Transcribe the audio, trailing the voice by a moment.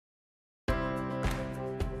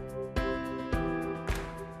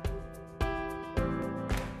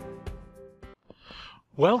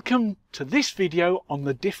Welcome to this video on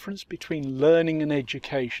the difference between learning and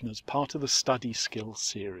education as part of the Study Skills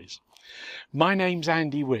series. My name's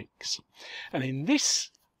Andy Wicks, and in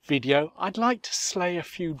this video I'd like to slay a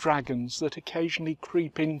few dragons that occasionally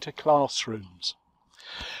creep into classrooms.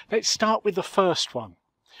 Let's start with the first one.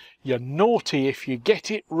 You're naughty if you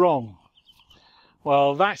get it wrong.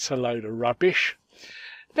 Well, that's a load of rubbish.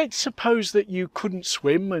 Let's suppose that you couldn't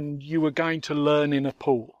swim and you were going to learn in a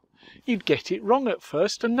pool. You'd get it wrong at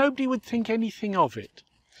first and nobody would think anything of it.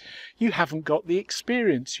 You haven't got the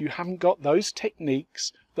experience, you haven't got those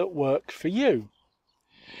techniques that work for you.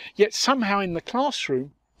 Yet somehow in the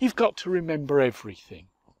classroom you've got to remember everything.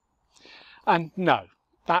 And no,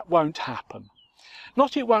 that won't happen.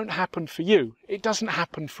 Not it won't happen for you, it doesn't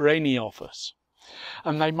happen for any of us.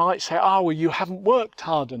 And they might say, oh, well, you haven't worked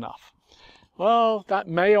hard enough. Well, that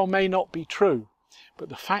may or may not be true, but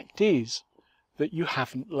the fact is that you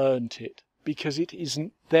haven't learnt it because it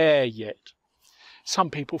isn't there yet. Some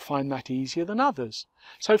people find that easier than others.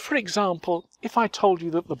 So, for example, if I told you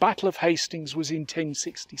that the Battle of Hastings was in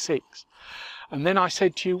 1066, and then I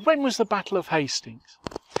said to you, when was the Battle of Hastings?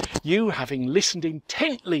 You, having listened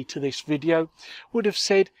intently to this video, would have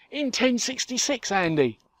said, in 1066,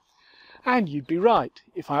 Andy. And you'd be right.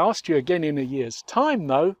 If I asked you again in a year's time,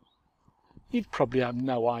 though, you'd probably have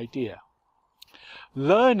no idea.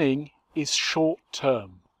 Learning is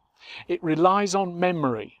short-term. It relies on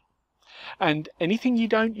memory. And anything you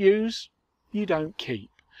don't use, you don't keep.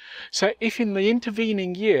 So if in the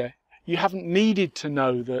intervening year you haven't needed to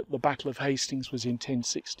know that the Battle of Hastings was in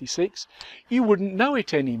 1066, you wouldn't know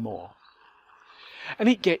it anymore. And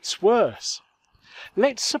it gets worse.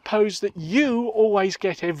 Let's suppose that you always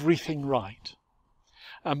get everything right.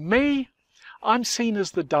 And me, I'm seen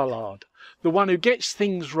as the dullard, the one who gets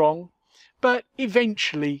things wrong, but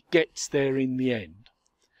eventually gets there in the end.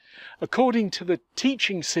 According to the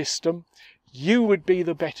teaching system, you would be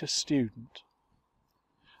the better student.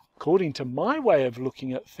 According to my way of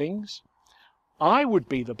looking at things, I would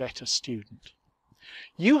be the better student.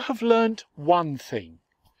 You have learnt one thing.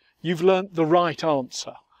 You've learnt the right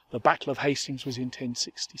answer. The Battle of Hastings was in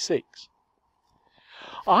 1066.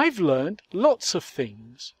 I've learnt lots of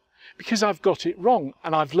things because I've got it wrong,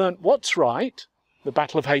 and I've learnt what's right. The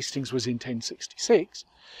Battle of Hastings was in 1066,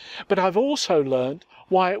 but I've also learned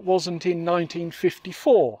why it wasn't in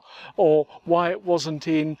 1954 or why it wasn't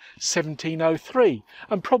in 1703,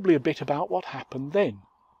 and probably a bit about what happened then.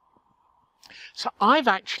 So I've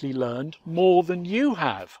actually learned more than you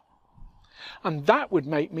have, and that would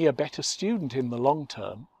make me a better student in the long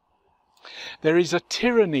term. There is a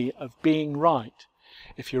tyranny of being right.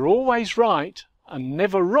 If you're always right and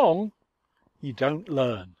never wrong, you don't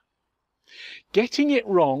learn. Getting it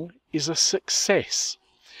wrong is a success.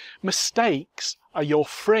 Mistakes are your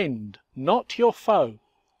friend, not your foe.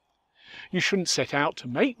 You shouldn't set out to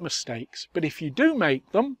make mistakes, but if you do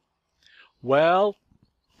make them, well,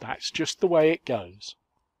 that's just the way it goes.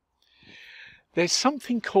 There's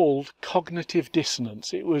something called cognitive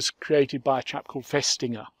dissonance. It was created by a chap called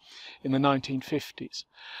Festinger in the 1950s.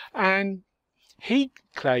 And he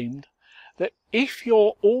claimed that if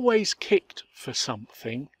you're always kicked for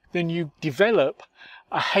something, then you develop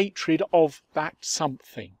a hatred of that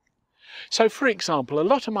something. So, for example, a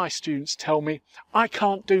lot of my students tell me, I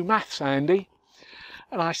can't do maths, Andy.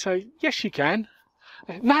 And I say, yes, you can.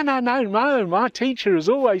 No, my teacher has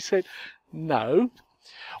always said, no.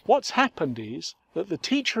 What's happened is that the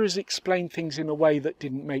teacher has explained things in a way that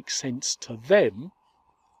didn't make sense to them.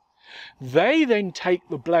 They then take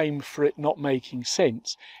the blame for it not making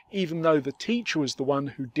sense, even though the teacher was the one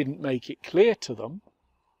who didn't make it clear to them.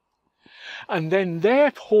 And then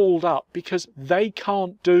they're hauled up because they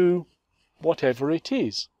can't do whatever it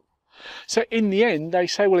is. So in the end they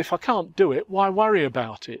say, well, if I can't do it, why worry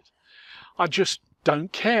about it? I just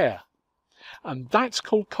don't care. And that's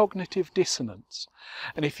called cognitive dissonance.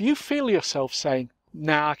 And if you feel yourself saying,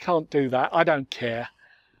 nah, I can't do that, I don't care,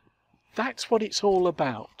 that's what it's all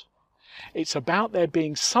about. It's about there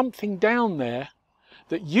being something down there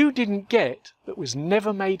that you didn't get that was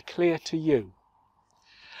never made clear to you.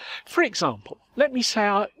 For example, let me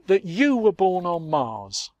say that you were born on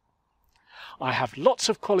Mars. I have lots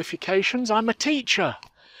of qualifications, I'm a teacher.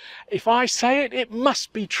 If I say it, it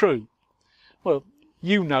must be true. Well,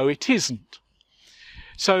 you know it isn't.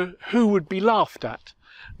 So who would be laughed at?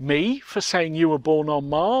 Me for saying you were born on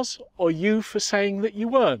Mars, or you for saying that you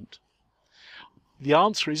weren't? The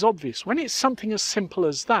answer is obvious. When it's something as simple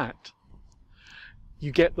as that,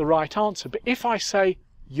 you get the right answer. But if I say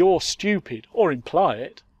you're stupid, or imply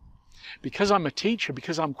it, because I'm a teacher,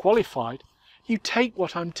 because I'm qualified, you take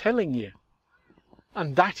what I'm telling you.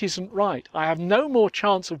 and that isn't right. I have no more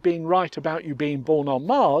chance of being right about you being born on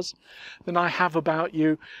Mars than I have about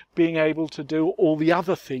you being able to do all the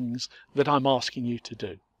other things that I'm asking you to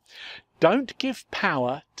do. Don't give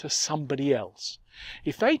power to somebody else.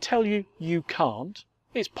 If they tell you you can't,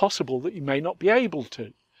 it's possible that you may not be able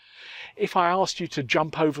to. If I asked you to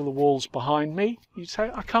jump over the walls behind me, you'd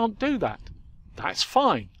say, I can't do that. That's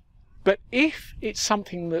fine. But if it's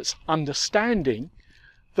something that's understanding,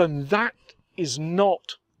 then that is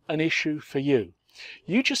not an issue for you.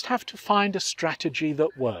 You just have to find a strategy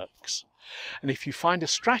that works. And if you find a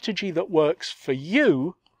strategy that works for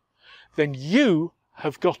you, then you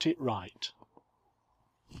have got it right.